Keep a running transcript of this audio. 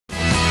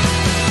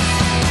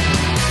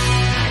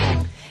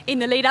In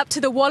the lead up to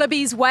the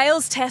Wallabies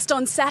Wales test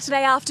on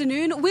Saturday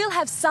afternoon, we'll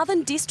have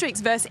Southern Districts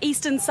versus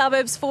Eastern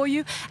Suburbs for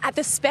you at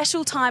the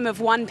special time of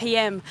 1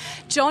 p.m.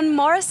 John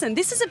Morrison,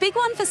 this is a big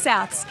one for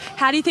Souths.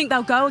 How do you think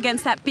they'll go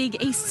against that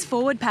big East's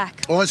forward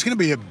pack? Well, it's going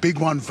to be a big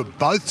one for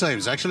both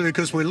teams, actually,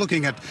 because we're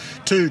looking at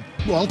two,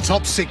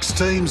 top six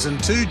teams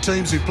and two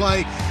teams who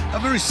play a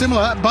very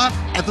similar, but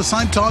at the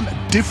same time,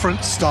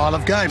 different style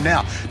of game.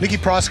 Now, Nicky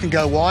Price can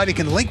go wide. He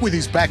can link with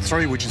his back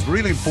three, which is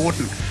really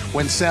important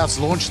when Souths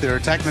launch their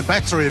attack. And the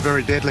back three are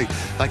very deadly.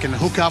 They can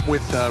hook up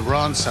with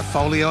Ron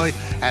Safolio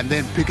and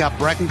then pick up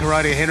Bracken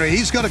Henry.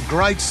 He's got a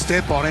great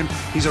step on him.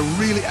 He's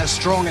a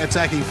strong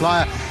attacking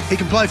player. He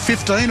can play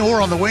 15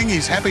 or on the wing.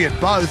 He's happy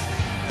at both.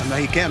 And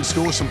he can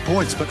score some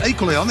points. But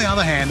equally, on the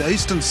other hand,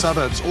 Eastern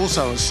Suburbs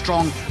also a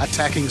strong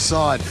attacking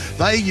side.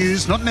 They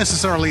use not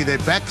necessarily their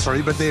back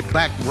three, but their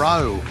back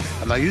row.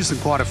 And they use them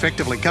quite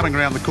effectively, coming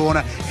around the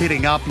corner,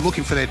 hitting up,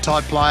 looking for their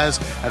tight players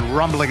and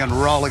rumbling and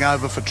rolling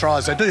over for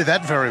tries. They do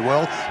that very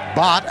well,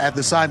 but at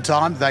the same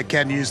time, they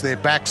can use their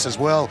backs as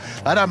well.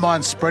 They don't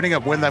mind spreading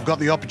it when they've got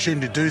the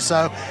opportunity to do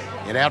so.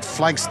 It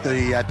outflanks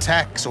the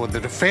attacks or the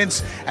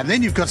defence. And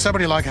then you've got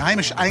somebody like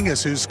Hamish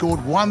Angus, who's scored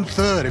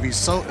 1/3 of his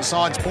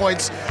side's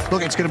points.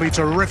 Look, it's going to be a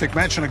terrific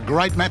match and a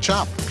great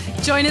match-up.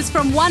 Join us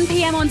from 1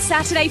 p.m. on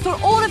Saturday for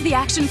all of the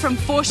action from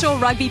Forshaw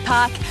Rugby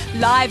Park,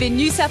 live in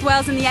New South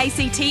Wales and the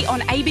ACT on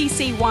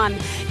ABC One.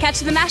 Catch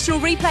the national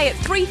replay at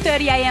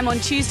 3:30 a.m. on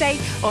Tuesday,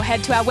 or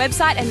head to our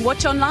website and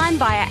watch online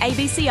via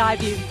ABC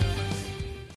iView.